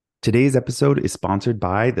Today's episode is sponsored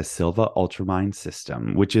by the Silva Ultramind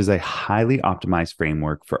System, which is a highly optimized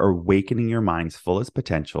framework for awakening your mind's fullest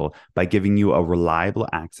potential by giving you a reliable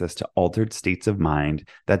access to altered states of mind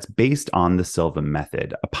that's based on the Silva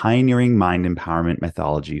method, a pioneering mind empowerment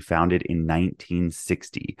methodology founded in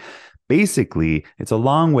 1960. Basically, it's a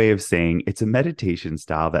long way of saying it's a meditation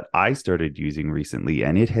style that I started using recently,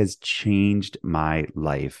 and it has changed my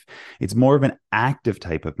life. It's more of an active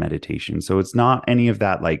type of meditation. So it's not any of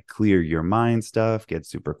that like clear your mind stuff, get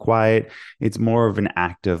super quiet. It's more of an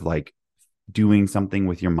active, like doing something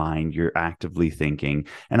with your mind. You're actively thinking.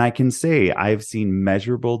 And I can say I've seen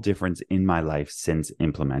measurable difference in my life since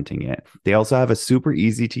implementing it. They also have a super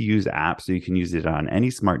easy to use app, so you can use it on any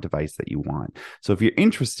smart device that you want. So if you're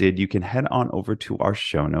interested, you can head on over to our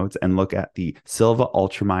show notes and look at the Silva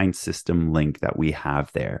Ultramind System link that we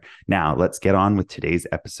have there. Now, let's get on with today's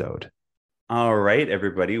episode. All right,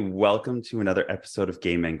 everybody, welcome to another episode of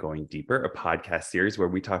Gay Men Going Deeper, a podcast series where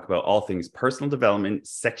we talk about all things personal development,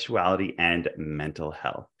 sexuality, and mental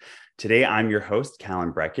health. Today, I'm your host,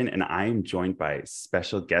 Callum Brecken, and I am joined by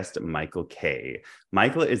special guest Michael Kay.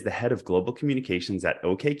 Michael is the head of global communications at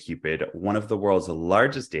OkCupid, one of the world's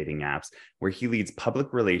largest dating apps, where he leads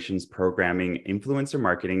public relations, programming, influencer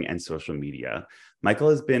marketing, and social media. Michael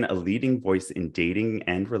has been a leading voice in dating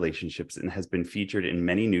and relationships and has been featured in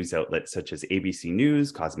many news outlets such as ABC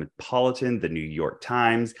News, Cosmopolitan, The New York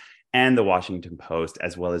Times, and The Washington Post,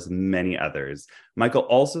 as well as many others. Michael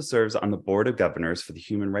also serves on the board of governors for the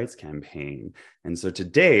Human Rights Campaign. And so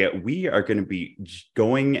today we are going to be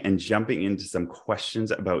going and jumping into some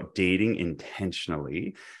questions about dating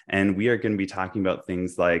intentionally. And we are going to be talking about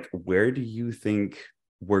things like, where do you think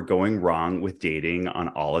we're going wrong with dating on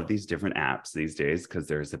all of these different apps these days? Because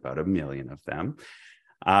there's about 1 million of them.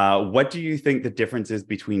 What do you think the difference is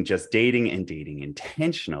between just dating and dating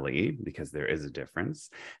intentionally? Because there is a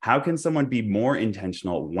difference. How can someone be more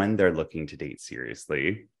intentional when they're looking to date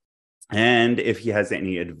seriously? And if he has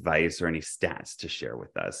any advice or any stats to share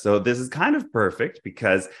with us. So this is kind of perfect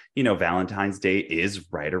because, Valentine's Day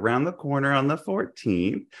is right around the corner on the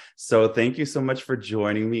 14th. So thank you so much for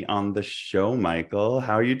joining me on the show, Michael.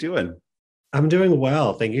 How are you doing? I'm doing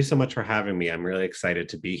well. Thank you so much for having me. I'm really excited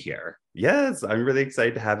to be here. Yes, I'm really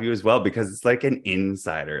excited to have you as well because it's like an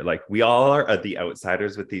insider. Like we all are the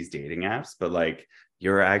outsiders with these dating apps, but like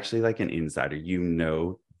you're actually like an insider. You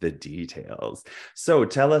know the details. So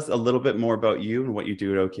tell us a little bit more about you and what you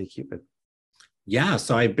do at OkCupid. Yeah,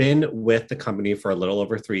 so I've been with the company for a little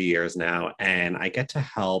over 3 years now, and I get to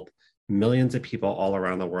help millions of people all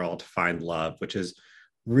around the world find love, which is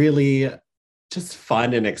really just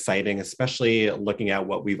fun and exciting, especially looking at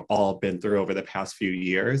what we've all been through over the past few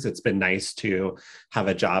years. It's been nice to have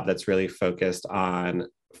a job that's really focused on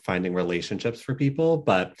finding relationships for people,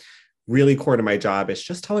 but really core to my job is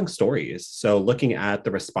just telling stories. So looking at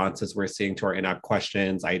the responses we're seeing to our in-app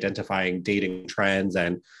questions, identifying dating trends,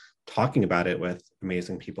 and talking about it with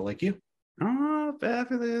amazing people like you. Oh,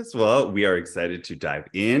 fabulous. Well, we are excited to dive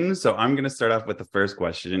in. So I'm going to start off with the first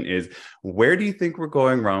question is, where do you think we're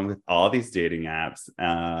going wrong with all these dating apps?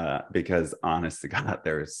 Because honest to God,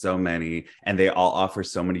 there are so many and they all offer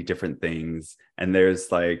so many different things. And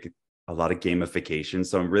there's like a lot of gamification.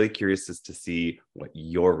 So I'm really curious as to see what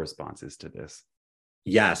your response is to this.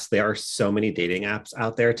 Yes, there are so many dating apps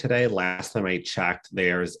out there today. Last time I checked,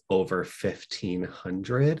 there's over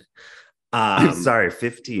 1,500. I'm Um, sorry,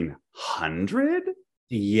 1,500?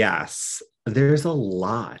 yes, there's a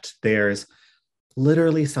lot. There's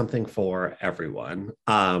literally something for everyone.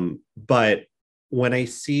 But where I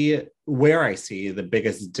see the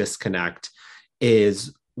biggest disconnect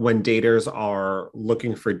is when daters are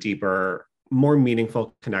looking for deeper, more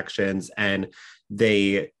meaningful connections, and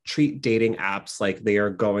they treat dating apps like they are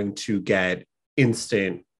going to get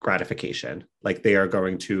instant gratification. Like they are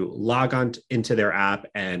going to log on into their app,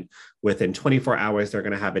 and within 24 hours, they're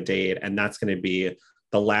going to have a date, and that's going to be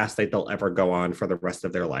the last date they'll ever go on for the rest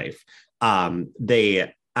of their life.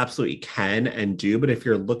 They absolutely can and do, but if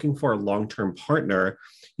you're looking for a long-term partner,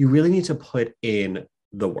 you really need to put in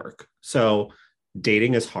the work. So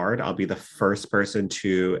dating is hard. I'll be the first person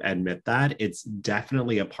to admit that. It's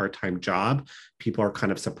definitely a part-time job. People are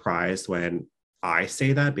kind of surprised when I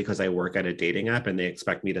say that because I work at a dating app and they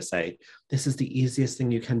expect me to say, this is the easiest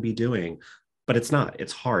thing you can be doing. But it's not.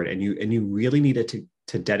 It's hard. And you really need it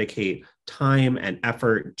to dedicate time and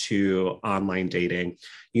effort to online dating.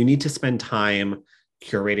 You need to spend time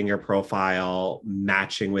curating your profile,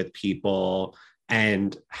 matching with people,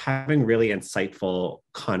 and having really insightful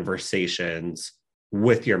conversations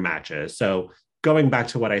with your matches. So going back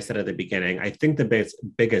to what I said at the beginning, I think the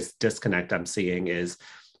biggest disconnect I'm seeing is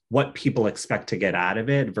what people expect to get out of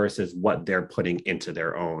it versus what they're putting into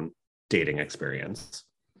their own dating experience.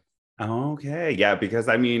 Okay. Yeah. Because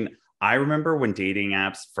I mean, I remember when dating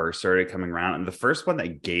apps first started coming around, and the first one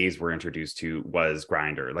that gays were introduced to was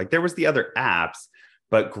Grindr. Like there was the other apps,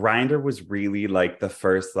 but Grindr was really like the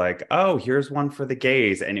first, like, oh, here's one for the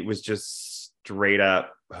gays. And it was just straight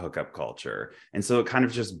up hookup culture. And so it kind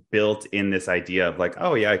of just built in this idea of like,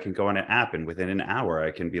 oh, yeah, I can go on an app and within an hour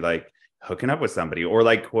I can be like hooking up with somebody or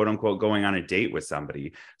like quote unquote going on a date with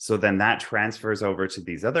somebody. So then that transfers over to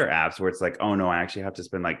these other apps where it's like, oh no, I actually have to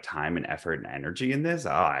spend like time and effort and energy in this.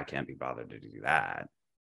 Oh, I can't be bothered to do that.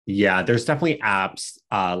 Yeah, there's definitely apps,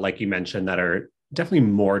 like you mentioned, that are definitely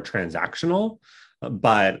more transactional.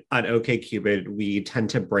 But on OkCupid, we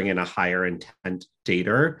tend to bring in a higher intent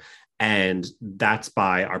dater, and that's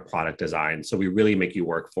by our product design. So we really make you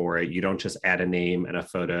work for it. You don't just add a name and a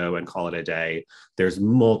photo and call it a day. There's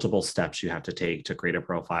multiple steps you have to take to create a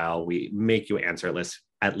profile. We make you answer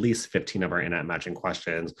at least 15 of our in-app matching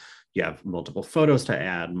questions. You have multiple photos to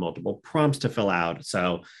add, multiple prompts to fill out.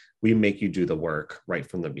 So we make you do the work right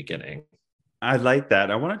from the beginning. I like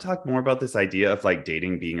that. I want to talk more about this idea of like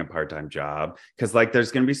dating being a part-time job because like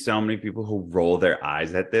there's going to be so many people who roll their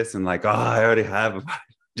eyes at this and like, oh, I already have a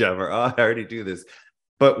job or oh, I already do this.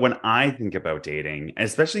 But when I think about dating,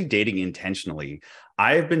 especially dating intentionally,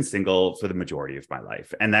 I have been single for the majority of my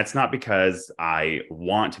life. And that's not because I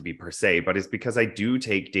want to be per se, but it's because I do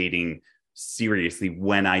take dating seriously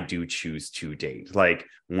when I do choose to date. Like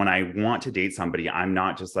when I want to date somebody, I'm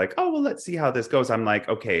not just like, oh, well, let's see how this goes. I'm like,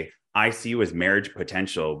 okay, I see you as marriage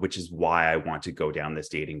potential, which is why I want to go down this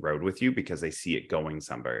dating road with you because I see it going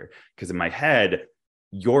somewhere. Because in my head,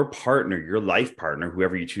 your partner, your life partner,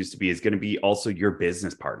 whoever you choose to be, is going to be also your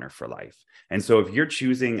business partner for life. And so if you're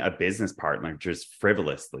choosing a business partner just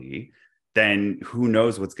frivolously, then who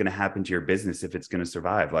knows what's going to happen to your business if it's going to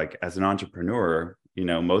survive. Like as an entrepreneur, you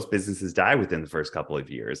know, most businesses die within the first couple of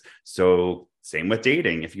years. So same with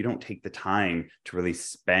dating. If you don't take the time to really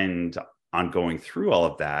spend on going through all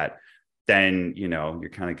of that, then, you know, you're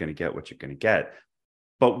kind of going to get what you're going to get.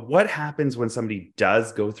 But what happens when somebody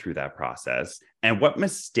does go through that process, and what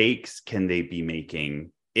mistakes can they be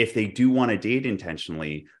making if they do want to date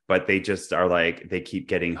intentionally, but they just are like, they keep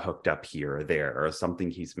getting hooked up here or there, or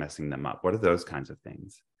something keeps messing them up? What are those kinds of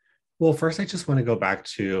things? Well, first, I just want to go back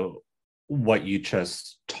to what you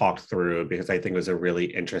just talked through because I think it was a really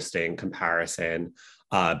interesting comparison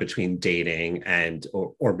between dating and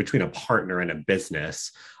or between a partner and a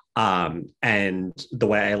business. And the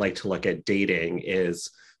way I like to look at dating is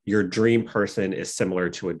your dream person is similar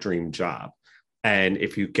to a dream job. And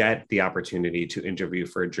if you get the opportunity to interview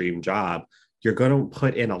for a dream job, you're going to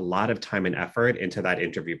put in a lot of time and effort into that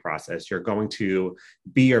interview process. You're going to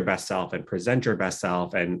be your best self and present your best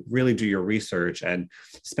self and really do your research and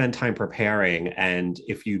spend time preparing. And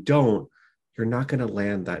if you don't, you're not going to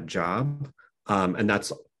land that job. And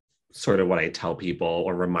that's sort of what I tell people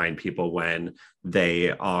or remind people when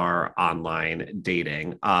they are online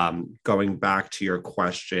dating. Going back to your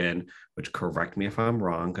question, which correct me if I'm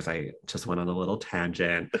wrong, because I just went on a little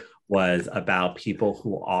tangent, was about people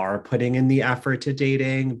who are putting in the effort to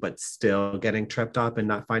dating, but still getting tripped up and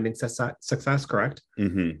not finding success, correct?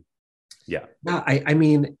 Mm-hmm. Yeah. Yeah, I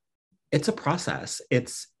mean, it's a process.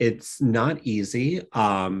 It's not easy,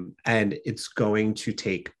 and it's going to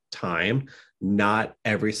take time. Not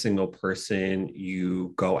every single person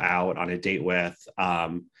you go out on a date with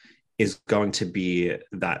is going to be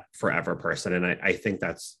that forever person. And I think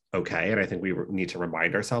that's okay. And I think we need to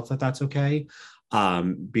remind ourselves that that's okay.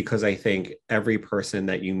 Because I think every person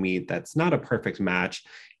that you meet that's not a perfect match,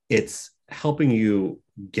 it's helping you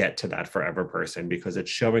get to that forever person because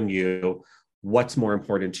it's showing you what's more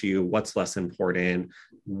important to you, what's less important,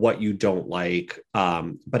 what you don't like.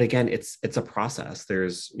 But again, it's a process.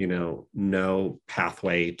 There's, you know, no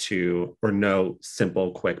pathway to, or no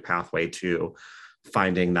simple, quick pathway to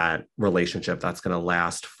finding that relationship that's going to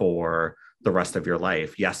last for the rest of your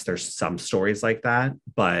life. Yes, there's some stories like that,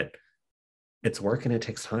 but it's work and it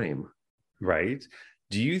takes time. Right.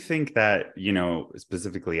 Do you think that, you know,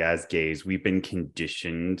 specifically as gays, we've been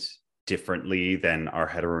conditioned differently than our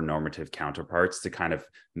heteronormative counterparts to kind of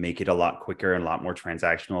make it a lot quicker and a lot more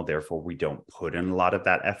transactional? Therefore, we don't put in a lot of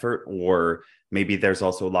that effort. Or maybe there's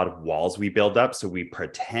also a lot of walls we build up. So we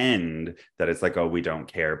pretend that it's like, oh, we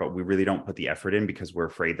don't care, but we really don't put the effort in because we're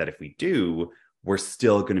afraid that if we do, we're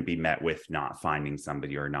still going to be met with not finding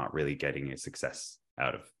somebody or not really getting a success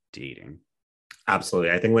out of dating.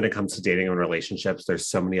 Absolutely. I think when it comes to dating and relationships, there's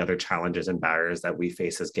so many other challenges and barriers that we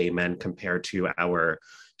face as gay men compared to our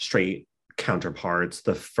straight counterparts.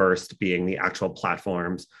 The first being the actual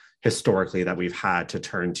platforms historically that we've had to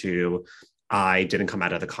turn to. I didn't come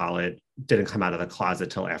out of the closet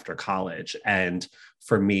till after college. And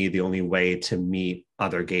for me, the only way to meet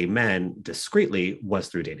other gay men discreetly was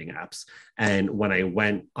through dating apps. And when I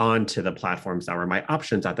went on to the platforms that were my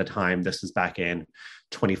options at the time, this was back in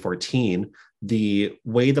 2014, the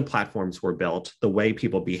way the platforms were built, the way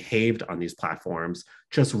people behaved on these platforms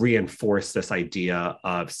just reinforced this idea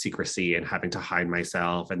of secrecy and having to hide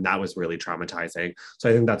myself. And that was really traumatizing. So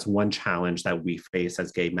I think that's one challenge that we face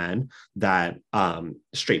as gay men that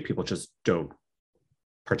straight people just don't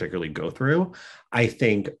particularly go through. I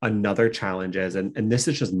think another challenge is, and this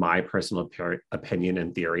is just my personal opinion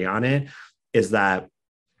and theory on it, is that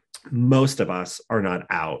most of us are not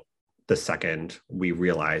out the second we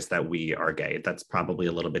realize that we are gay. That's probably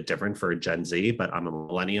a little bit different for Gen Z, but I'm a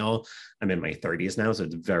millennial. I'm in my 30s now, so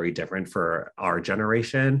it's very different for our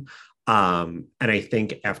generation. And I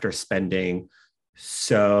think after spending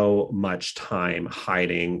so much time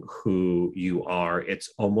hiding who you are, it's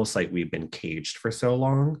almost like we've been caged for so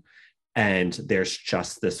long, and there's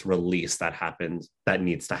just this release that happens that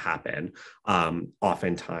needs to happen,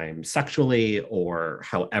 oftentimes sexually or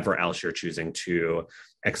however else you're choosing to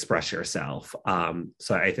express yourself.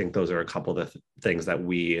 So I think those are a couple of things that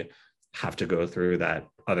we have to go through that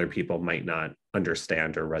other people might not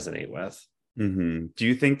understand or resonate with. Mm-hmm. Do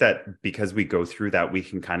you think that because we go through that, we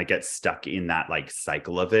can kind of get stuck in that like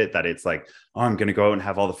cycle of it, that it's like, oh, I'm going to go out and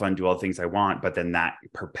have all the fun, do all the things I want, but then that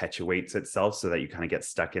perpetuates itself so that you kind of get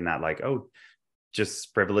stuck in that like, oh,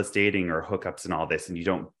 just frivolous dating or hookups and all this, and you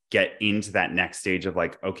don't get into that next stage of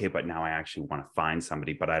like, okay, but now I actually want to find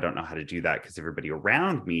somebody, but I don't know how to do that because everybody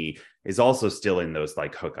around me is also still in those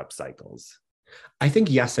like hookup cycles. I think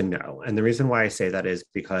yes and no. And the reason why I say that is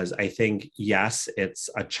because I think, yes, it's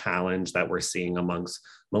a challenge that we're seeing amongst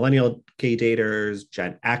millennial gay daters,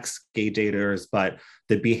 Gen X gay daters, but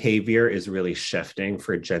the behavior is really shifting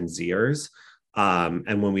for Gen Zers.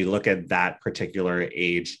 And when we look at that particular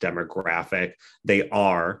age demographic, they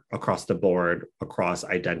are across the board, across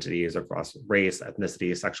identities, across race,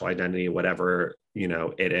 ethnicity, sexual identity, whatever,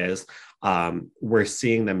 it is. We're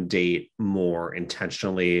seeing them date more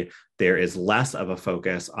intentionally. There is less of a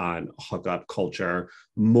focus on hookup culture,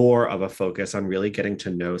 more of a focus on really getting to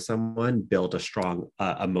know someone, build a strong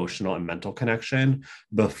emotional and mental connection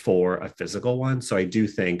before a physical one. So I do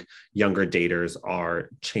think younger daters are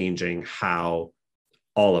changing how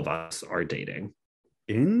all of us are dating.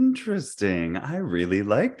 Interesting. I really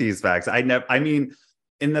like these facts. I mean,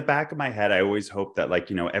 in the back of my head, I always hope that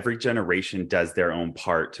like, every generation does their own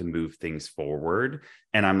part to move things forward.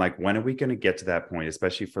 And I'm like, when are we going to get to that point,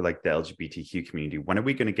 especially for like the LGBTQ community? When are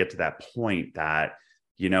we going to get to that point that,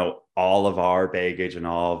 all of our baggage and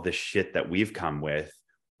all of the shit that we've come with,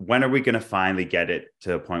 when are we going to finally get it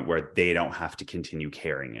to a point where they don't have to continue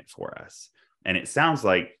carrying it for us? And it sounds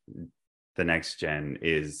like the next gen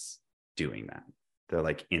is doing that. They're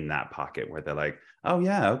like in that pocket where they're like, oh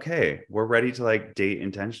yeah, okay, we're ready to like date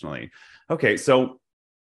intentionally. Okay, so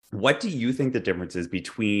what do you think the difference is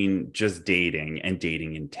between just dating and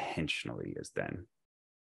dating intentionally is then?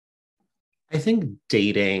 I think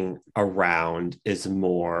dating around is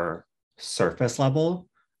more surface level.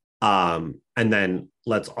 And then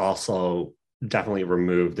let's also definitely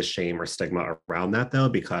remove the shame or stigma around that, though,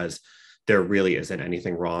 because there really isn't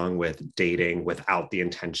anything wrong with dating without the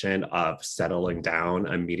intention of settling down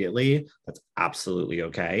immediately. That's absolutely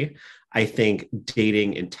okay. I think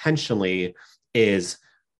dating intentionally is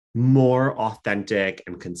more authentic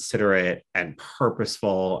and considerate and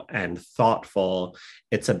purposeful and thoughtful.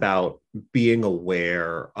 It's about being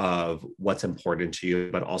aware of what's important to you,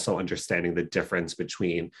 but also understanding the difference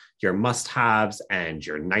between your must-haves and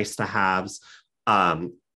your nice-to-haves.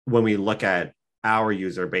 When we look at our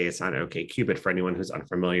user base on OkCupid, for anyone who's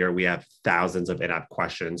unfamiliar, we have thousands of in-app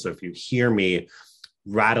questions. So if you hear me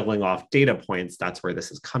rattling off data points, that's where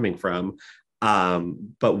this is coming from.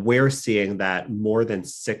 But we're seeing that more than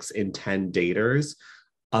 6 in 10 daters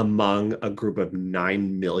among a group of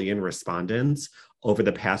 9 million respondents over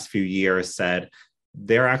the past few years said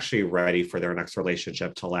they're actually ready for their next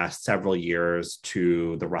relationship to last several years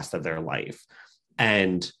to the rest of their life.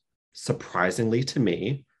 And surprisingly to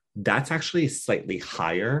me, that's actually slightly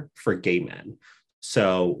higher for gay men.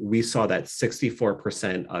 So we saw that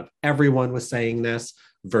 64% of everyone was saying this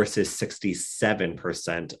versus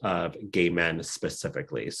 67% of gay men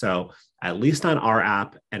specifically. So at least on our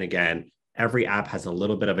app, and again, every app has a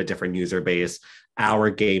little bit of a different user base. Our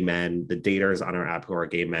gay men, the daters on our app who are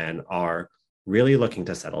gay men, are really looking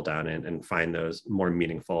to settle down and find those more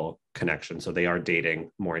meaningful connections. So they are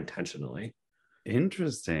dating more intentionally.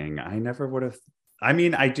 Interesting. I never would have I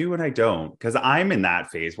mean, I do and I don't, because I'm in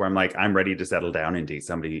that phase where I'm like, I'm ready to settle down and date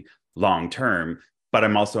somebody long term, but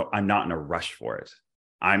I'm not in a rush for it.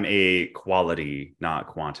 I'm a quality, not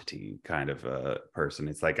quantity kind of a person.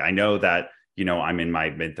 It's like, I know that, I'm in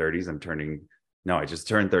my mid 30s. No, I just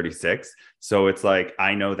turned 36. So it's like,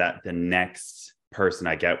 I know that the next person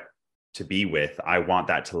I get to be with, I want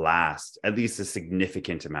that to last at least a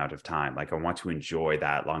significant amount of time. Like, I want to enjoy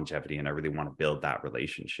that longevity and I really want to build that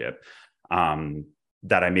relationship. Um,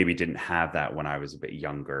 that I maybe didn't have that when I was a bit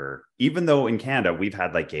younger, even though in Canada we've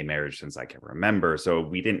had like gay marriage since I can remember. So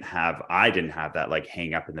I didn't have that like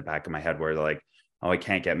hang up in the back of my head where they're like, oh, I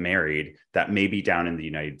can't get married. That maybe down in the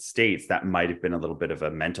United States, that might have been a little bit of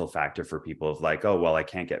a mental factor for people of like, oh, well, I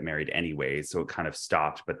can't get married anyway. So it kind of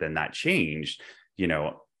stopped, but then that changed,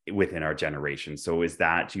 within our generation. So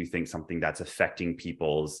do you think something that's affecting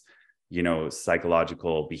people's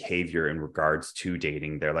psychological behavior in regards to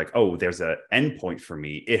dating? They're like, oh, there's an endpoint for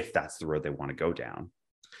me if that's the road they want to go down.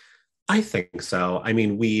 I think so. I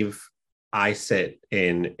mean, I sit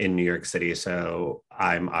in New York City, so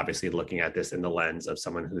I'm obviously looking at this in the lens of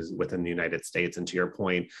someone who's within the United States. And to your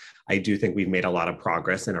point, I do think we've made a lot of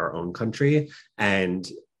progress in our own country, and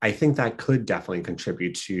I think that could definitely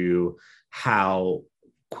contribute to how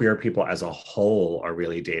queer people as a whole are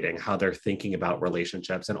really dating, how they're thinking about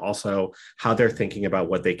relationships, and also how they're thinking about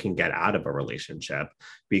what they can get out of a relationship,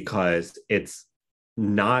 because it's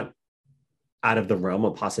not out of the realm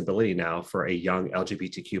of possibility now for a young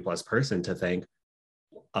LGBTQ plus person to think,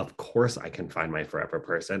 of course I can find my forever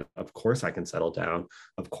person. Of course I can settle down.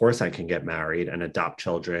 Of course I can get married and adopt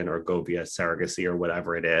children or go via surrogacy or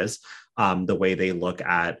whatever it is. The way they look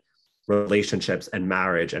at relationships and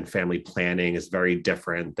marriage and family planning is very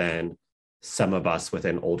different than some of us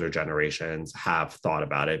within older generations have thought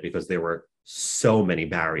about it, because there were so many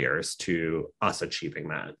barriers to us achieving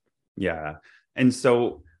that. Yeah. And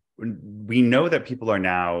so we know that people are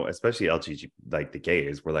now, especially LGBT, like the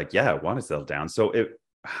gays, we're like, yeah, I want to settle down. So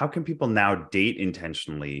how can people now date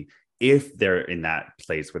intentionally if they're in that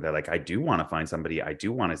place where they're like, I do want to find somebody, I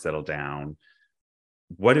do want to settle down?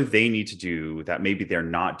 What do they need to do that maybe they're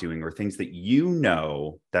not doing, or things that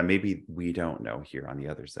that maybe we don't know here on the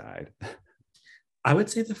other side? I would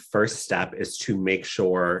say the first step is to make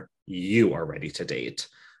sure you are ready to date.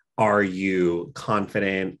 Are you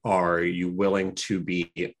confident? Are you willing to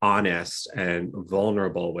be honest and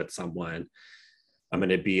vulnerable with someone? I'm going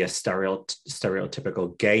to be a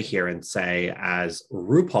stereotypical gay here and say, as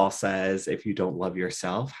RuPaul says, if you don't love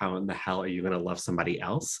yourself, how in the hell are you going to love somebody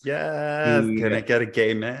else? Yes, can I get a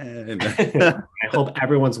gay man? I hope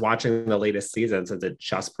everyone's watching the latest season since it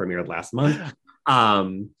just premiered last month.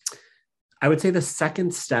 I would say the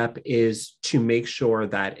second step is to make sure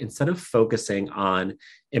that instead of focusing on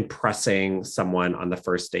impressing someone on the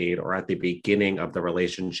first date or at the beginning of the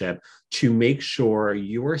relationship, to make sure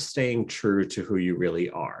you are staying true to who you really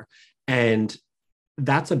are. And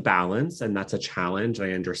that's a balance and that's a challenge.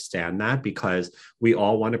 I understand that, because we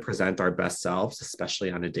all want to present our best selves, especially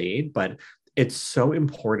on a date, but it's so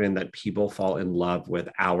important that people fall in love with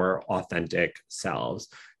our authentic selves.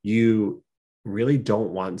 You really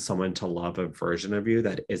don't want someone to love a version of you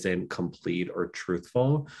that isn't complete or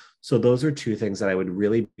truthful. So those are two things that I would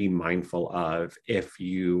really be mindful of if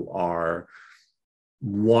you are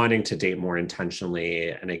wanting to date more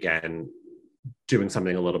intentionally. And again, doing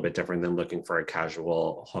something a little bit different than looking for a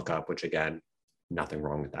casual hookup, which again, nothing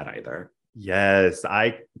wrong with that either. Yes,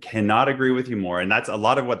 I cannot agree with you more. And that's a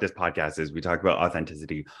lot of what this podcast is. We talk about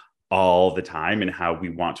authenticity all the time and how we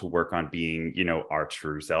want to work on being, our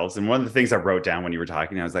true selves. And one of the things I wrote down when you were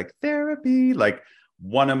talking, I was like, therapy. Like,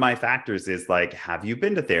 one of my factors is like, have you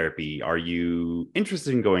been to therapy? Are you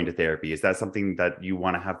interested in going to therapy? Is that something that you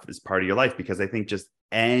want to have as part of your life? Because I think just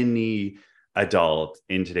any adult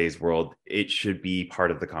in today's world, it should be part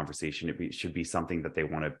of the conversation. It should be something that they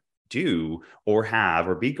want to do or have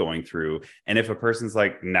or be going through. And if a person's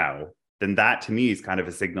like, no, then that to me is kind of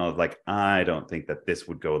a signal of like, I don't think that this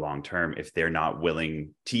would go long term if they're not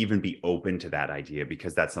willing to even be open to that idea,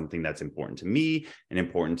 because that's something that's important to me and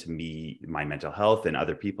important to me, my mental health and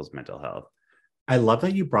other people's mental health. I love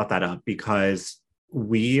that you brought that up, because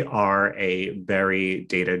we are a very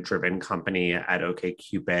data-driven company at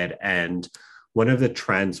OkCupid. And one of the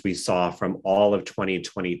trends we saw from all of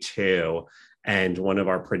 2022 and one of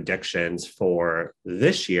our predictions for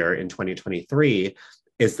this year in 2023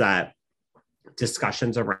 is that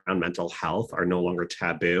discussions around mental health are no longer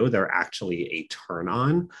taboo. They're actually a turn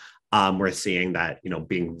on. We're seeing that,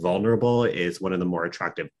 being vulnerable is one of the more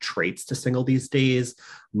attractive traits to single these days.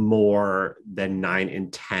 More than 9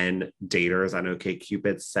 in 10 daters on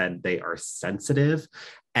OkCupid said they are sensitive.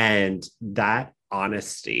 And that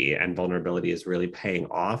honesty and vulnerability is really paying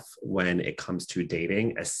off when it comes to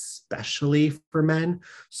dating, especially for men.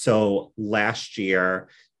 So last year,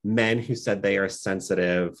 men who said they are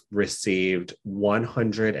sensitive received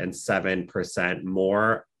 107%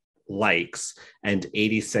 more likes and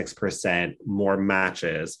 86% more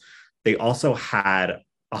matches. They also had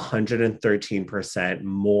 113%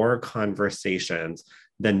 more conversations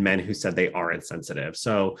than men who said they aren't sensitive.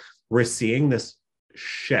 So we're seeing this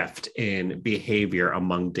shift in behavior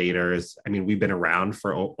among daters. I mean, we've been around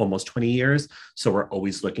for almost 20 years. So we're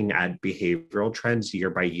always looking at behavioral trends year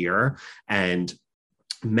by year. And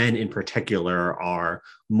men in particular are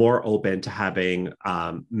more open to having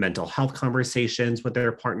mental health conversations with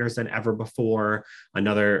their partners than ever before.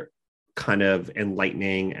 Another kind of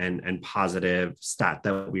enlightening and positive stat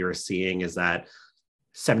that we were seeing is that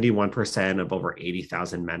 71% of over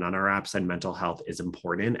 80,000 men on our app said mental health is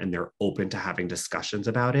important and they're open to having discussions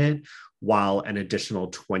about it, while an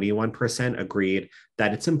additional 21% agreed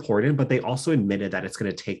that it's important, but they also admitted that it's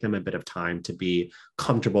going to take them a bit of time to be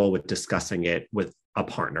comfortable with discussing it with a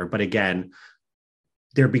partner. But again,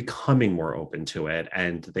 they're becoming more open to it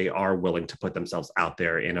and they are willing to put themselves out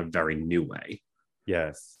there in a very new way.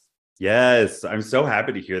 Yes. Yes, I'm so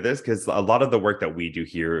happy to hear this because a lot of the work that we do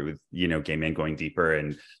here with, Gay Men Going Deeper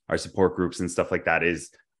and our support groups and stuff like that is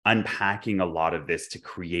unpacking a lot of this to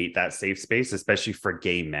create that safe space, especially for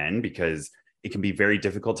gay men, because it can be very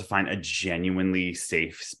difficult to find a genuinely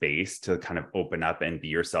safe space to kind of open up and be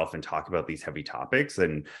yourself and talk about these heavy topics.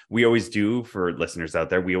 And we always do, for listeners out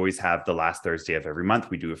there, we always have the last Thursday of every month,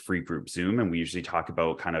 we do a free group Zoom, and we usually talk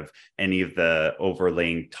about kind of any of the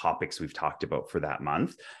overlaying topics we've talked about for that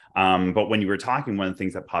month. But when you were talking, one of the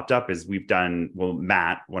things that popped up is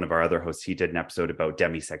Matt, one of our other hosts, he did an episode about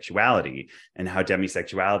demisexuality and how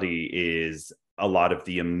demisexuality is a lot of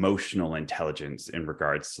the emotional intelligence in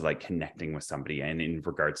regards to like connecting with somebody. And in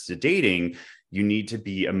regards to dating, you need to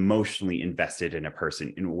be emotionally invested in a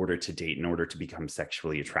person in order to date, in order to become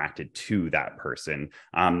sexually attracted to that person.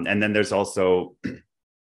 And then there's also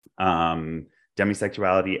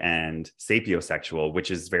demisexuality and sapiosexual, which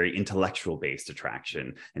is very intellectual based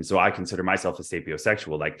attraction. And so I consider myself a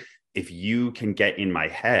sapiosexual. Like, if you can get in my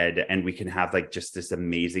head and we can have like just this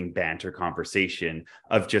amazing banter conversation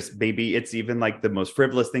of just, maybe it's even like the most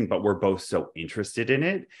frivolous thing, but we're both so interested in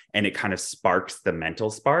it and it kind of sparks the mental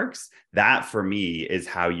sparks. That for me is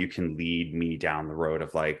how you can lead me down the road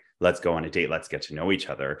of like, let's go on a date, let's get to know each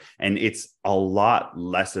other. And it's a lot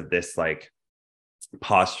less of this like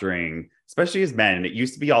posturing, especially as men. It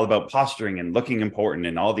used to be all about posturing and looking important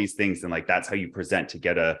and all these things, and like that's how you present to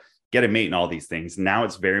get a mate and all these things. Now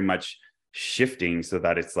it's very much shifting so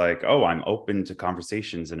that it's like, oh, I'm open to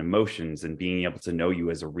conversations and emotions and being able to know you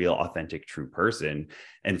as a real, authentic, true person.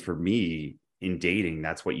 And for me, in dating,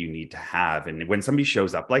 that's what you need to have. And when somebody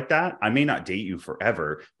shows up like that, I may not date you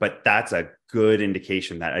forever, but that's a good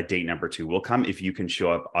indication that a date number 2 will come if you can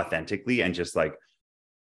show up authentically and just like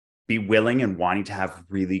be willing and wanting to have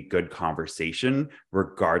really good conversation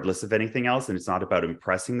regardless of anything else. And it's not about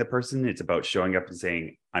impressing the person. It's about showing up and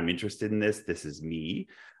saying, I'm interested in this. This is me.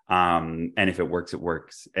 And if it works, it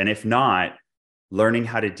works. And if not, learning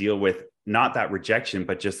how to deal with not that rejection,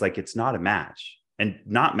 but just like, it's not a match. And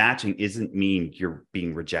not matching isn't mean you're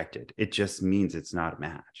being rejected. It just means it's not a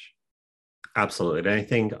match. Absolutely. And I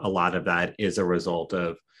think a lot of that is a result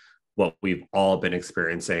of what we've all been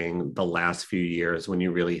experiencing the last few years. When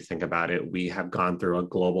you really think about it, we have gone through a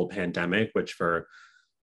global pandemic, which for,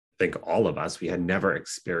 I think, all of us, we had never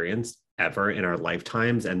experienced ever in our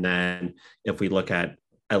lifetimes. And then if we look at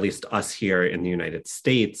least us here in the United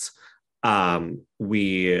States,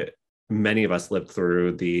 many of us lived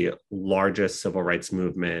through the largest civil rights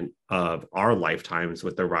movement of our lifetimes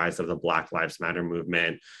with the rise of the Black Lives Matter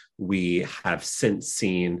movement. We have since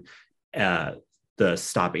seen the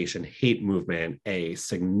Stop Asian Hate movement, a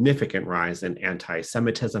significant rise in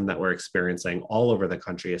anti-Semitism that we're experiencing all over the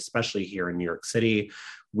country, especially here in New York City.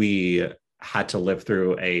 We had to live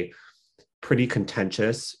through a pretty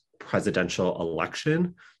contentious presidential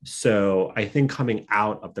election. So I think coming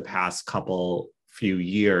out of the past few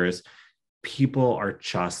years, people are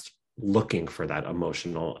just looking for that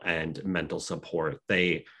emotional and mental support.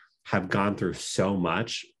 They have gone through so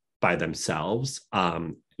much by themselves,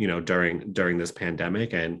 during this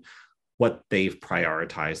pandemic, and what they've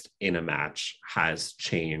prioritized in a match has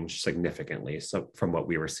changed significantly. So from what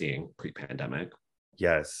we were seeing pre-pandemic.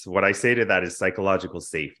 Yes. What I say to that is psychological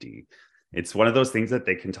safety. It's one of those things that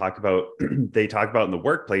they can talk about. They talk about in the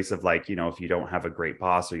workplace of like, you know, if you don't have a great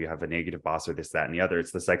boss or you have a negative boss or this, that, and the other,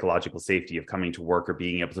 it's the psychological safety of coming to work or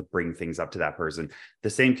being able to bring things up to that person. The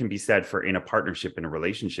same can be said for in a partnership, in a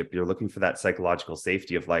relationship. You're looking for that psychological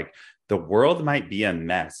safety of like, the world might be a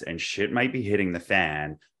mess and shit might be hitting the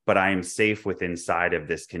fan, but I am safe with inside of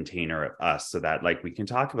this container of us, so that like we can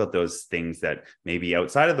talk about those things that maybe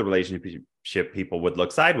outside of the relationship people would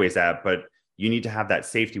look sideways at, but you need to have that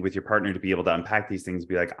safety with your partner to be able to unpack these things,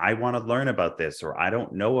 be like, I want to learn about this, or I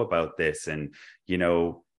don't know about this. And, you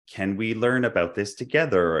know, can we learn about this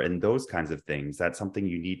together? And those kinds of things. That's something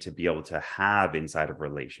you need to be able to have inside of a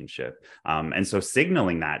relationship. And so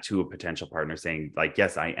signaling that to a potential partner, saying like,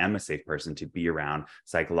 yes, I am a safe person to be around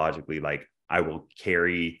psychologically, like I will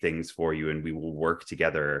carry things for you and we will work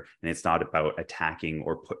together. And it's not about attacking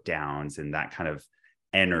or put downs and that kind of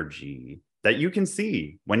energy that you can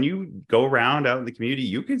see when you go around out in the community.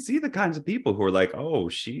 You can see the kinds of people who are like, oh,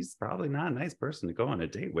 she's probably not a nice person to go on a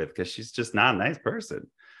date with because she's just not a nice person.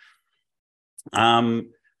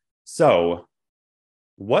 So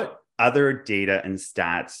what other data and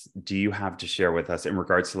stats do you have to share with us in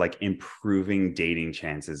regards to like improving dating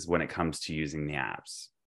chances when it comes to using the apps?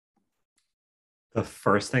 The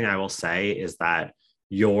first thing I will say is that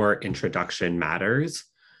your introduction matters.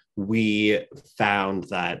 We found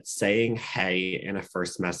that saying hey in a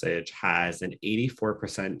first message has an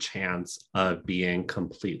 84% chance of being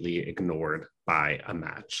completely ignored by a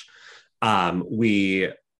match. We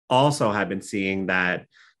also have been seeing that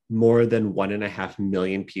more than 1.5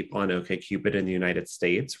 million people on OkCupid in the United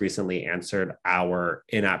States recently answered our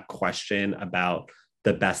in-app question about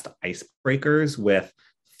the best icebreakers, with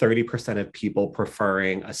 30% of people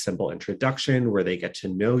preferring a simple introduction where they get to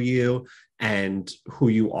know you and who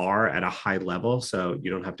you are at a high level. So you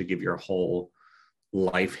don't have to give your whole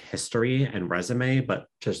life history and resume, but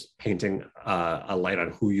just painting a light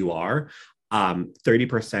on who you are.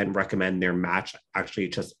 30% recommend their match actually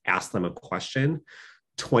just ask them a question.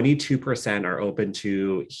 22% are open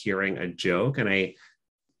to hearing a joke. And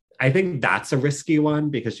I think that's a risky one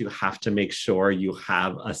because you have to make sure you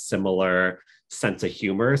have a similar sense of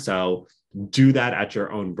humor. So do that at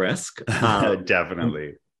your own risk.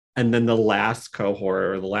 Definitely. And then the last cohort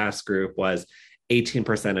or the last group was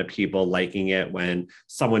 18% of people liking it when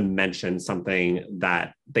someone mentioned something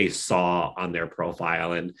that they saw on their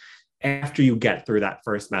profile. And after you get through that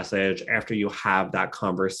first message, after you have that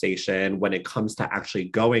conversation, when it comes to actually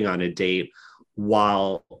going on a date,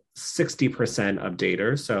 while 60% of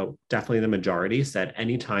daters, so definitely the majority, said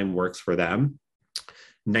anytime works for them,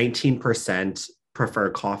 19% prefer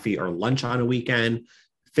coffee or lunch on a weekend,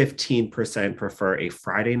 15% prefer a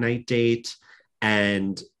Friday night date,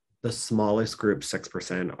 and the smallest group,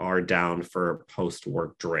 6%, are down for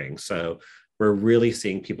post-work drinks. So we're really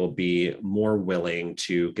seeing people be more willing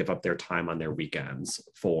to give up their time on their weekends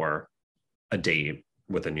for a date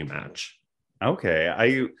with a new match.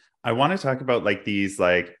 Okay. I want to talk about like these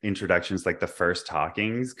like introductions, like the first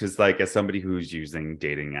talkings, because like as somebody who's using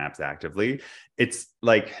dating apps actively, it's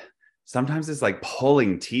like sometimes it's like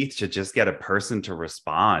pulling teeth to just get a person to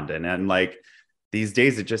respond. And then like these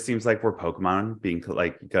days, it just seems like we're Pokemon being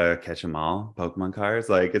like catch 'em all Pokemon cards.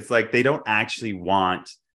 Like it's like they don't actually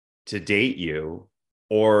want to date you.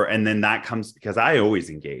 And then that comes because I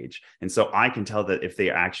always engage. And so I can tell that if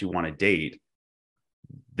they actually want to date,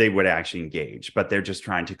 they would actually engage, but they're just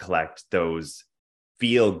trying to collect those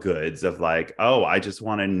feel goods of like, oh, I just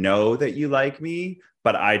want to know that you like me,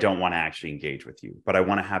 but I don't want to actually engage with you. But I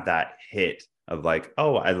want to have that hit of like,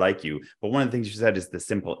 oh, I like you. But one of the things you said is the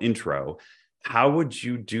simple intro. How would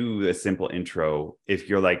you do a simple intro if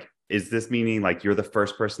you're like, is this meaning like you're the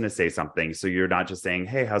first person to say something? So you're not just saying,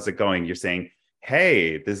 hey, how's it going? You're saying,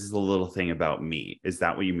 hey, this is a little thing about me. Is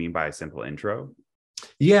that what you mean by a simple intro?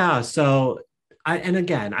 Yeah. So and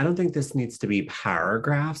again, I don't think this needs to be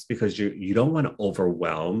paragraphs because you don't want to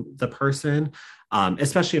overwhelm the person,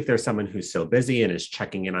 especially if there's someone who's so busy and is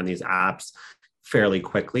checking in on these apps fairly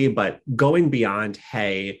quickly. But going beyond,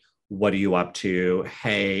 hey, what are you up to?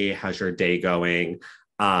 Hey, how's your day going?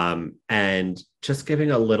 And just giving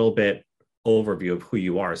a little bit overview of who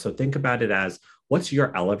you are. So think about it as what's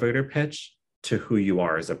your elevator pitch to who you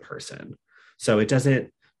are as a person. So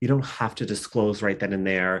you don't have to disclose right then and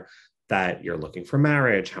there that you're looking for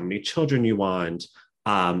marriage, how many children you want,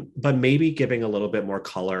 but maybe giving a little bit more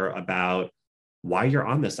color about why you're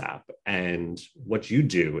on this app and what you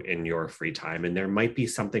do in your free time. And there might be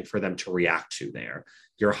something for them to react to there.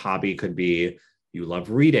 Your hobby could be you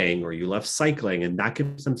love reading or you love cycling, and that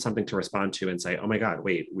gives them something to respond to and say, oh my God,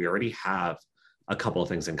 wait, we already have a couple of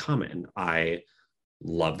things in common. I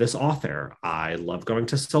love this author. I love going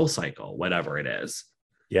to Soul Cycle, whatever it is.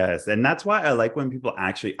 Yes. And that's why I like when people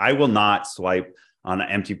actually, I will not swipe on an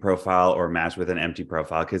empty profile or match with an empty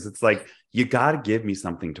profile because it's like, you got to give me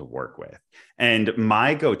something to work with. And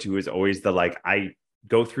my go to is always the like, I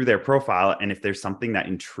go through their profile. And if there's something that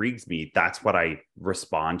intrigues me, that's what I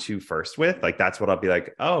respond to first with. Like, that's what I'll be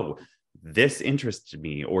like, oh, this interested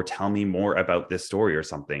me, or tell me more about this story or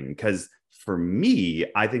something. Because for me,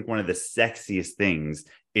 I think one of the sexiest things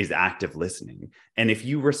is active listening. And if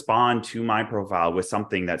you respond to my profile with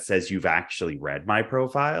something that says you've actually read my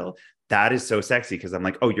profile, that is so sexy because I'm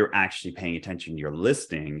like, oh, you're actually paying attention, you're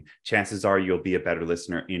listening. Chances are you'll be a better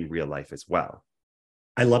listener in real life as well.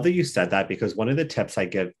 I love that you said that because one of the tips I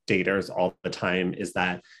give daters all the time is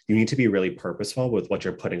that you need to be really purposeful with what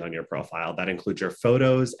you're putting on your profile. That includes your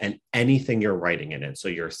photos and anything you're writing in it. So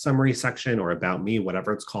your summary section or about me,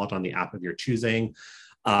 whatever it's called on the app of your choosing,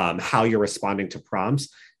 how you're responding to prompts,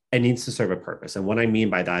 it needs to serve a purpose. And what I mean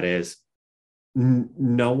by that is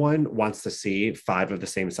no one wants to see 5 of the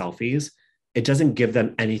same selfies. It doesn't give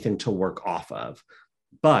them anything to work off of.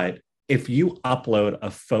 But if you upload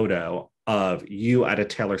a photo of you at a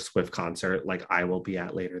Taylor Swift concert, like I will be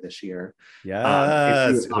at later this year.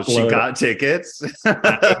 Yes. She got tickets for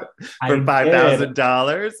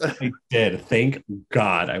 $5,000. I did. Thank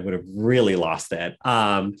God. I would have really lost it.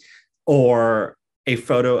 Or a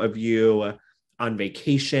photo of you on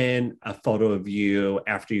vacation, a photo of you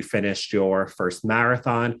after you finished your first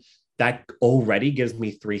marathon. That already gives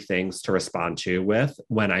me 3 things to respond to with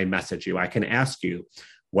when I message you. I can ask you,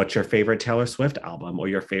 what's your favorite Taylor Swift album or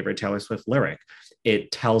your favorite Taylor Swift lyric?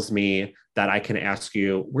 It tells me that I can ask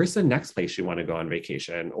you, where's the next place you want to go on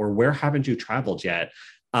vacation? Or where haven't you traveled yet?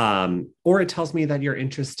 Or it tells me that you're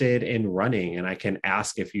interested in running, and I can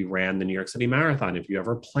ask if you ran the New York City Marathon, if you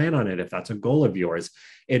ever plan on it, if that's a goal of yours.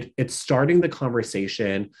 It's starting the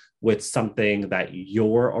conversation with something that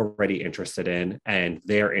you're already interested in and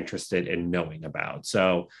they're interested in knowing about.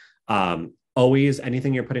 So always,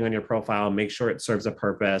 anything you're putting on your profile, make sure it serves a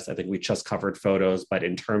purpose. I think we just covered photos, but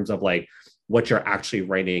in terms of like what you're actually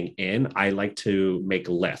writing in, I like to make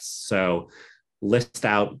lists. So list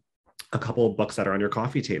out a couple of books that are on your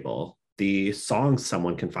coffee table, the songs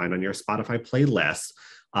someone can find on your Spotify playlist,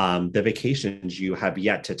 the vacations you have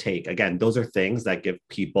yet to take. Again, those are things that give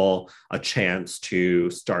people a chance to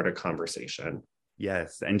start a conversation.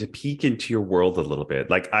 Yes. And to peek into your world a little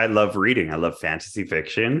bit. Like, I love reading. I love fantasy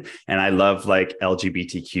fiction, and I love like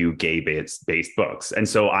LGBTQ gay-based books. And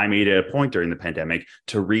so I made it a point during the pandemic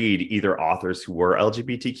to read either authors who were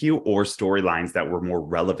LGBTQ or storylines that were more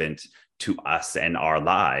relevant to us and our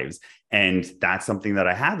lives. And that's something that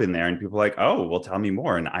I have in there. And people are like, oh, well, tell me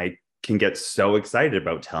more. And I can get so excited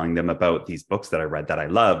about telling them about these books that I read that I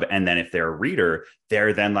love. And then if they're a reader,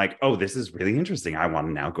 they're then like, oh, this is really interesting. I want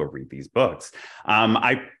to now go read these books.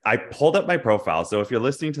 I pulled up my profile. So if you're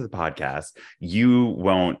listening to the podcast, you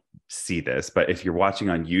won't see this, but if you're watching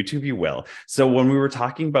on YouTube, you will. So when we were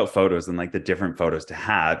talking about photos and like the different photos to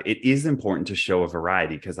have, it is important to show a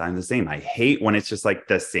variety, because I'm the same. I hate when it's just like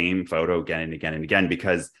the same photo again and again and again,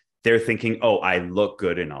 because they're thinking, oh, I look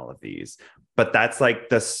good in all of these. But that's like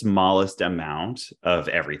the smallest amount of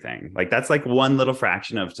everything. Like, that's like one little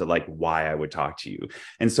fraction of to like why I would talk to you.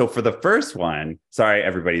 And so for the first one, sorry,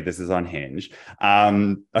 everybody, this is on Hinge.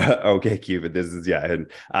 Okay, Cupid, this is, a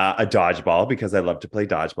dodgeball, because I love to play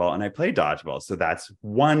dodgeball and I play dodgeball. So that's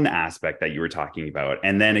one aspect that you were talking about.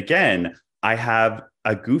 And then again, I have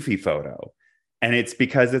a goofy photo. And it's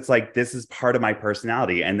because it's like, this is part of my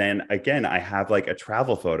personality. And then again, I have like a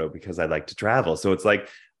travel photo because I like to travel. So it's like,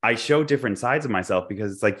 I show different sides of myself,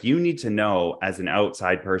 because it's like, you need to know as an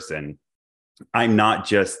outside person, I'm not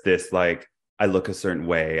just this, like, I look a certain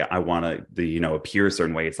way, I want to, appear a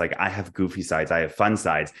certain way. It's like, I have goofy sides, I have fun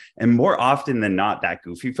sides. And more often than not, that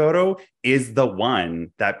goofy photo is the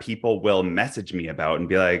one that people will message me about and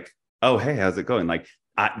be like, oh, hey, how's it going? Like,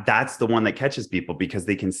 that's the one that catches people, because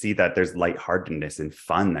they can see that there's lightheartedness and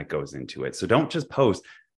fun that goes into it. So don't just post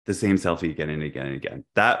the same selfie again and again and again.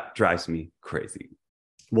 That drives me crazy.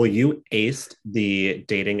 Well, you aced the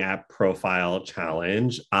dating app profile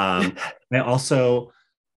challenge. I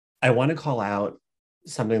want to call out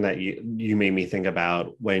something that you made me think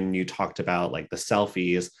about when you talked about like the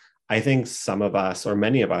selfies. I think some of us, or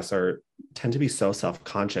many of us, tend to be so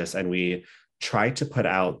self-conscious, and we try to put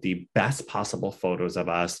out the best possible photos of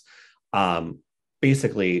us.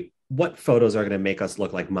 Basically, what photos are going to make us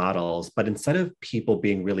look like models? But instead of people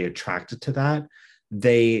being really attracted to that,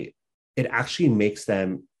 it actually makes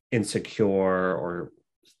them insecure or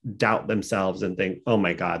doubt themselves and think, oh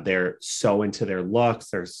my God, they're so into their looks.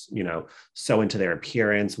 They're, so into their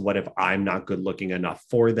appearance. What if I'm not good looking enough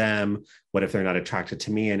for them? What if they're not attracted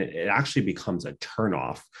to me? And it actually becomes a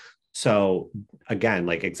turnoff. So again,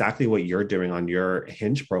 like exactly what you're doing on your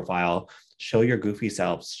Hinge profile, show your goofy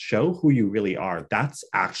selves, show who you really are. That's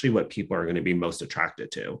actually what people are going to be most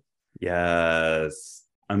attracted to. Yes.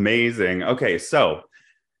 Amazing. Okay, so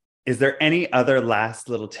is there any other last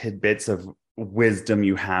little tidbits of wisdom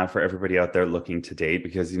you have for everybody out there looking to date?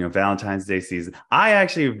 Because, Valentine's Day season, I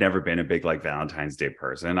actually have never been a big like Valentine's Day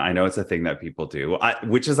person. I know it's a thing that people do,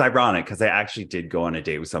 which is ironic because I actually did go on a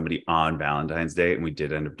date with somebody on Valentine's Day and we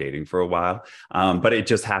did end up dating for a while. But it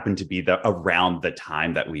just happened to be around the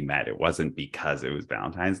time that we met. It wasn't because it was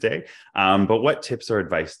Valentine's Day. But what tips or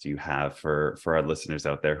advice do you have for our listeners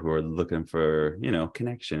out there who are looking for,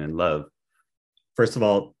 connection and love? First of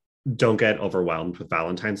all, don't get overwhelmed with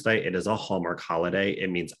Valentine's Day. It is a Hallmark holiday.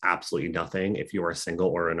 It means absolutely nothing if you are single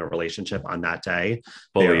or in a relationship on that day.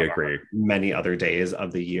 Fully There agree. are many other days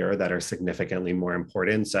of the year that are significantly more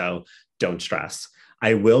important. So don't stress.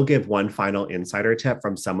 I will give one final insider tip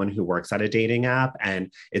from someone who works at a dating app.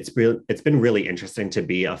 And it's been really interesting to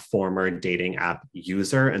be a former dating app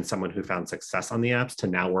user and someone who found success on the apps to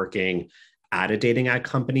now working at a dating app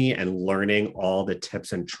company and learning all the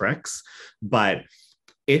tips and tricks. But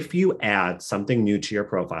if you add something new to your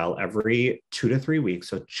profile every 2 to 3 weeks,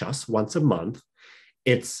 so just once a month,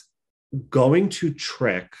 it's going to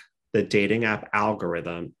trick the dating app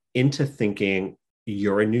algorithm into thinking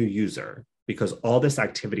you're a new user because all this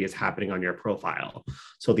activity is happening on your profile.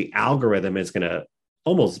 So the algorithm is going to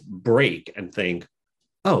almost break and think,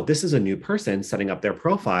 oh, this is a new person setting up their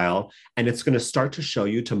profile, and it's going to start to show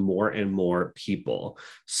you to more and more people.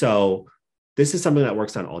 So this is something that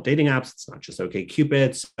works on all dating apps. It's not just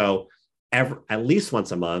OkCupid. So at least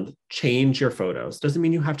once a month, change your photos. Doesn't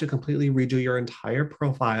mean you have to completely redo your entire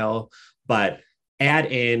profile, but add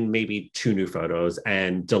in maybe 2 new photos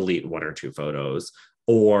and delete 1 or 2 photos,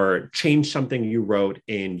 or change something you wrote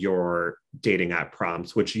in your dating app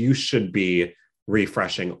prompts, which you should be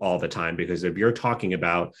refreshing all the time. Because if you're talking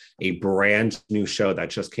about a brand new show that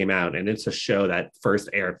just came out and it's a show that first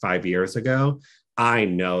aired 5 years ago, I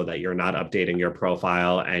know that you're not updating your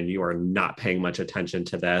profile and you are not paying much attention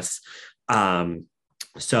to this.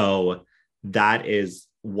 So that is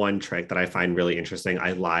one trick that I find really interesting.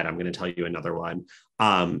 I lied. I'm going to tell you another one.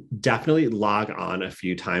 Definitely log on a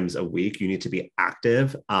few times a week. You need to be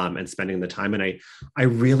active and spending the time. And I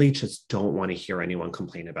really just don't want to hear anyone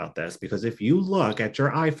complain about this, because if you look at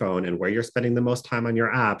your iPhone and where you're spending the most time on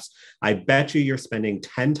your apps, I bet you're spending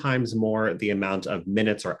 10 times more the amount of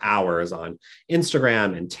minutes or hours on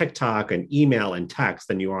Instagram and TikTok and email and text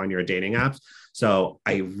than you are on your dating apps. So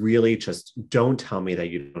I really just don't tell me that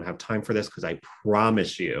you don't have time for this, because I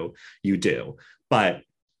promise you, you do. But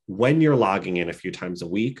when you're logging in a few times a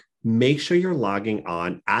week, make sure you're logging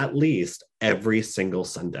on at least every single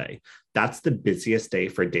Sunday. That's the busiest day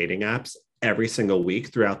for dating apps every single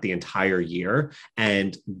week throughout the entire year.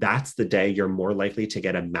 And that's the day you're more likely to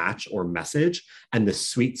get a match or message. And the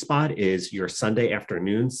sweet spot is your Sunday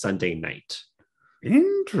afternoon, Sunday night.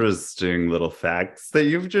 Interesting little facts that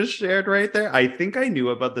you've just shared right there. I think I knew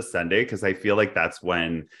about the Sunday because I feel like that's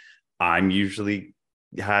when I'm usually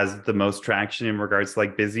has the most traction in regards to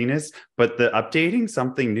like busyness, but the updating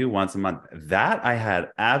something new once a month, that I had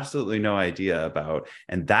absolutely no idea about.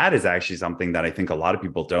 And that is actually something that I think a lot of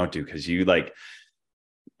people don't do, because you like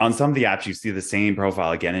on some of the apps, you see the same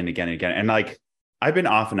profile again and again and again. And like I've been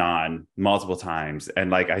off and on multiple times,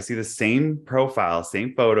 and like I see the same profile,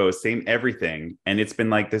 same photos, same everything. And it's been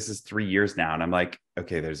like, this is 3 years now. And I'm like,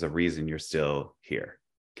 okay, there's a reason you're still here,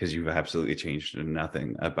 because you've absolutely changed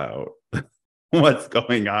nothing about what's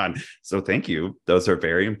going on. So thank you. Those are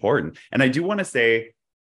very important. And I do want to say,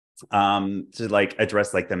 to like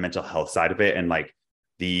address like the mental health side of it, and like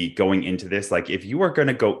the going into this, like if you are going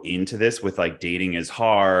to go into this with like dating is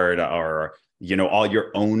hard, or all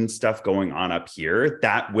your own stuff going on up here,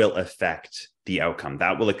 that will affect the outcome.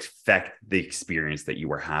 That will affect the experience that you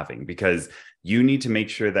are having, because you need to make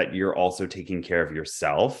sure that you're also taking care of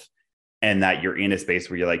yourself, and that you're in a space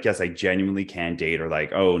where you're like, yes, I genuinely can date, or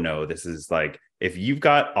like, oh no, this is like, if you've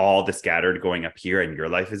got all the scattered going up here and your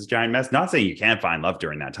life is a giant mess, not saying you can't find love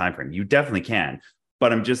during that time frame, you definitely can.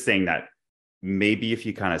 But I'm just saying that maybe if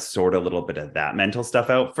you kind of sort a little bit of that mental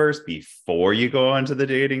stuff out first before you go onto the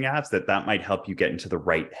dating apps, that might help you get into the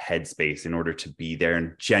right headspace in order to be there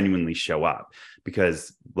and genuinely show up.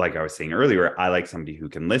 Because like I was saying earlier, I like somebody who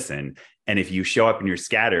can listen. And if you show up and you're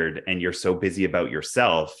scattered and you're so busy about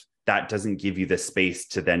yourself, that doesn't give you the space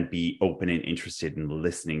to then be open and interested in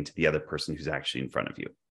listening to the other person who's actually in front of you.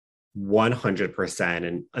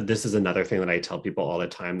 100%. And this is another thing that I tell people all the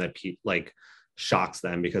time that like shocks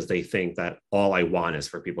them, because they think that all I want is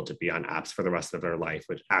for people to be on apps for the rest of their life,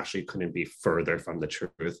 which actually couldn't be further from the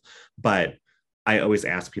truth. But I always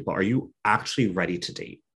ask people, are you actually ready to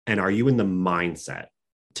date? And are you in the mindset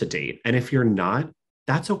to date? And if you're not,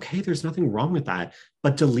 that's okay. There's nothing wrong with that.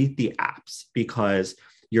 But delete the apps, because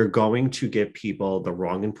you're going to give people the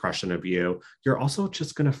wrong impression of you. You're also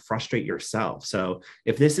just going to frustrate yourself. So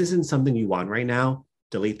if this isn't something you want right now,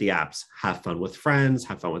 delete the apps. Have fun with friends,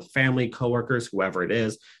 have fun with family, coworkers, whoever it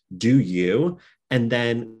is. Do you, and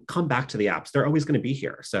then come back to the apps. They're always going to be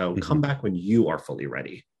here. So come back when you are fully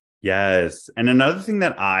ready. Yes. And another thing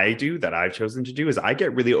that I do that I've chosen to do is I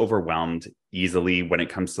get really overwhelmed easily when it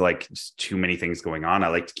comes to like just too many things going on. I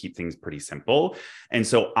like to keep things pretty simple. And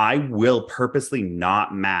so I will purposely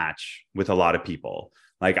not match with a lot of people.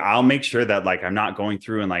 Like I'll make sure that like I'm not going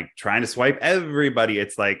through and like trying to swipe everybody.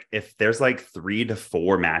 It's like if there's like 3 to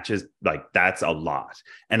 4 matches, like that's a lot.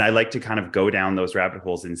 And I like to kind of go down those rabbit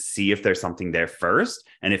holes and see if there's something there first.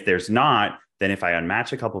 And if there's not, then if I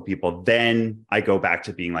unmatch a couple of people, then I go back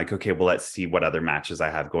to being like, okay, well, let's see what other matches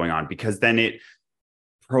I have going on, because then it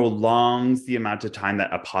prolongs the amount of time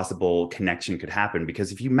that a possible connection could happen.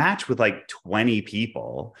 Because if you match with like 20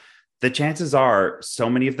 people, the chances are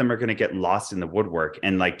so many of them are going to get lost in the woodwork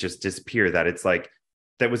and like just disappear, that it's like,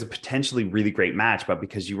 that was a potentially really great match, but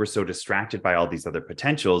because you were so distracted by all these other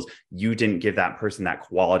potentials, you didn't give that person that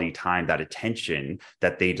quality time, that attention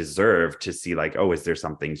that they deserve to see like, oh, is there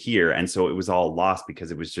something here? And so it was all lost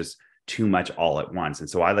because it was just too much all at once. And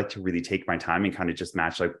so I like to really take my time and kind of just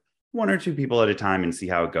match like 1 or 2 people at a time and see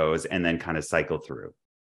how it goes, and then kind of cycle through.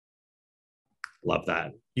 Love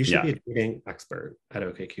that. You should be a dating expert at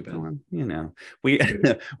OkCupid. Well, you know, we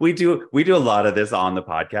we do a lot of this on the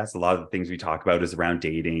podcast. A lot of the things we talk about is around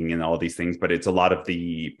dating and all these things, but it's a lot of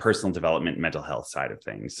the personal development, mental health side of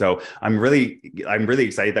things. So I'm really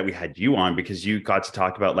excited that we had you on, because you got to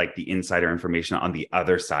talk about like the insider information on the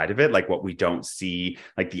other side of it, like what we don't see,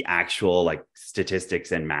 like the actual like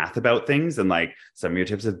statistics and math about things. And like some of your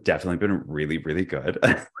tips have definitely been really, really good,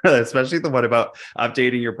 especially the one about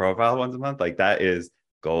updating your profile once a month. Like that is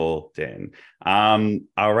golden.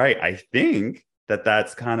 All right. I think that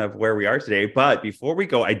that's kind of where we are today. But before we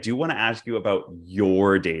go, I do want to ask you about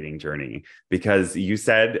your dating journey, because you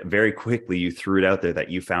said very quickly, you threw it out there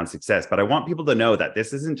that you found success. But I want people to know that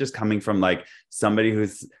this isn't just coming from like somebody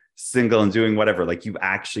who's single and doing whatever. Like you've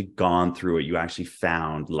actually gone through it. You actually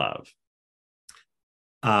found love.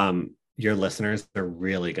 Your listeners are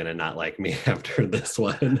really going to not like me after this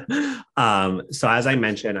one. So as I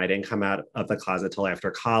mentioned, I didn't come out of the closet till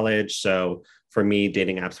after college. So for me,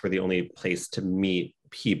 dating apps were the only place to meet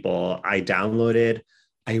people. I downloaded,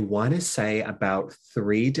 I want to say, about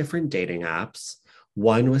 3 different dating apps.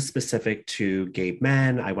 One was specific to gay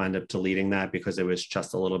men. I wound up deleting that because it was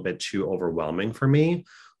just a little bit too overwhelming for me.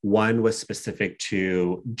 One was specific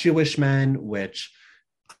to Jewish men, which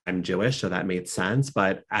I'm Jewish, so that made sense.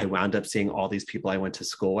 But I wound up seeing all these people I went to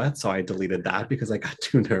school with, so I deleted that because I got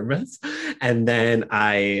too nervous. And then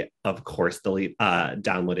I, of course,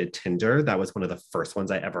 downloaded Tinder. That was one of the first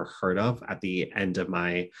ones I ever heard of at the end of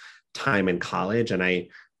my time in college. And I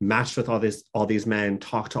matched with all these men,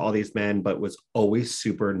 talked to all these men, but was always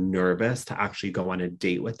super nervous to actually go on a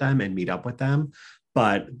date with them and meet up with them.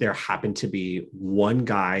 But there happened to be one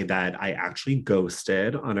guy that I actually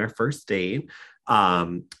ghosted on our first date.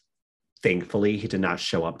 Thankfully, he did not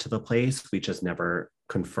show up to the place. We just never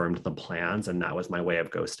confirmed the plans, and that was my way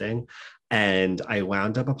of ghosting. And I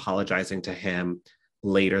wound up apologizing to him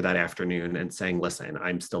later that afternoon and saying, listen,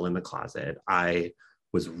 I'm still in the closet. I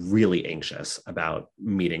was really anxious about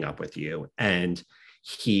meeting up with you. And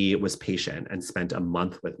he was patient and spent a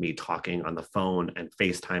month with me talking on the phone and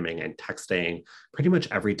FaceTiming and texting pretty much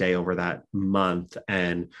every day over that month.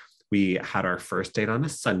 And we had our first date on a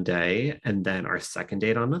Sunday and then our second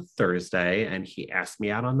date on a Thursday. And he asked me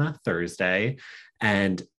out on that Thursday.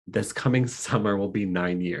 And this coming summer will be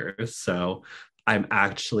 9 years. So I'm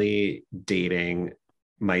actually dating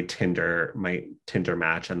my Tinder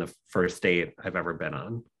match and the first date I've ever been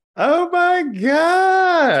on. Oh my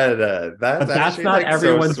God. That's not like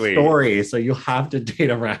everyone's story. So you have to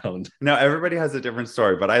date around. No, everybody has a different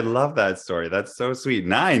story, but I love that story. That's so sweet.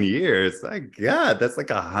 9 years. My God, that's like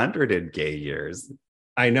 100 gay years.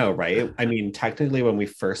 I know, right? I mean, technically, when we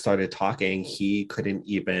first started talking, he couldn't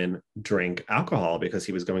even drink alcohol because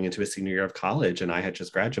he was going into his senior year of college and I had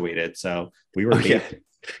just graduated. So we were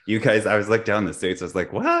You guys, I was like down the States. I was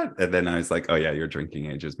like, what? And then I was like, oh yeah, your drinking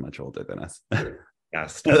age is much older than us.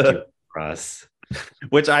 Yes, thank you for us.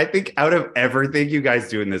 Which I think out of everything you guys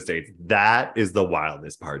do in the States, that is the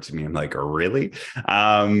wildest part to me. I'm like, really?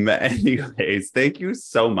 Anyways, thank you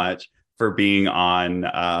so much for being on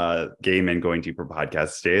Game and Going Deeper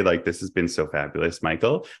podcast today. Like, this has been so fabulous,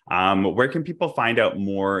 Michael. Where can people find out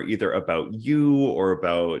more either about you or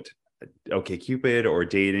about OkCupid or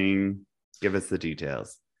dating? Give us the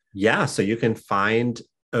details. Yeah, so you can find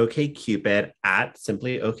OkCupid at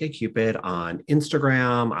simply OkCupid on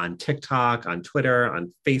Instagram, on TikTok, on Twitter,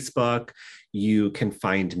 on Facebook. You can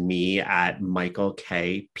find me at Michael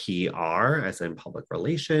K PR, as in public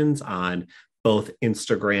relations, on both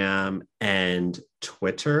Instagram and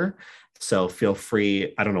Twitter. So feel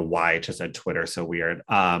free. I don't know why I just said Twitter, so weird.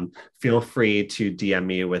 Feel free to DM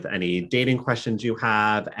me with any dating questions you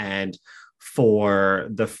have. And for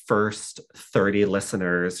the first 30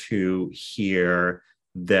 listeners who hear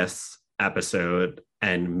this episode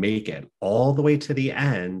and make it all the way to the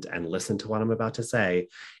end and listen to what I'm about to say,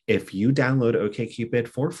 if you download OkCupid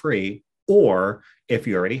for free, or if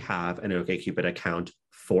you already have an OkCupid account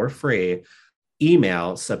for free,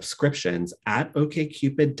 email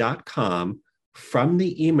subscriptions@okcupid.com from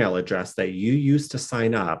the email address that you used to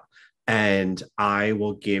sign up, and I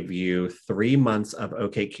will give you 3 months of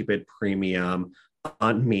OkCupid Premium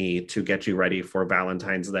on me to get you ready for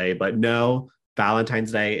Valentine's Day. But no,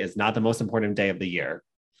 Valentine's Day is not the most important day of the year.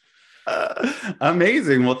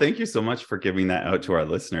 Amazing. Well, thank you so much for giving that out to our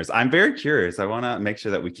listeners. I'm very curious. I want to make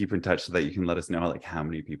sure that we keep in touch so that you can let us know like how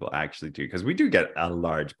many people actually do, because we do get a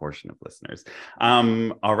large portion of listeners.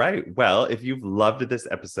 All right. Well, if you've loved this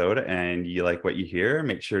episode and you like what you hear,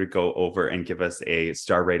 make sure to go over and give us a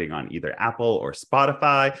star rating on either Apple or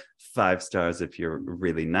Spotify. 5 stars if you're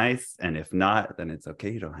really nice. And if not, then it's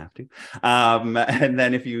okay. You don't have to. And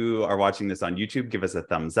then if you are watching this on YouTube, give us a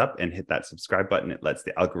thumbs up and hit that subscribe button. It lets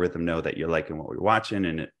the algorithm know that you're liking what we're watching,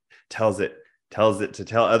 and it tells it to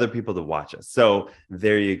tell other people to watch us. So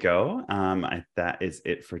there you go. That is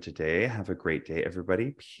it for today. Have a great day,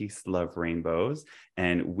 everybody. Peace, love, rainbows,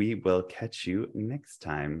 and we will catch you next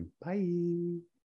time. Bye.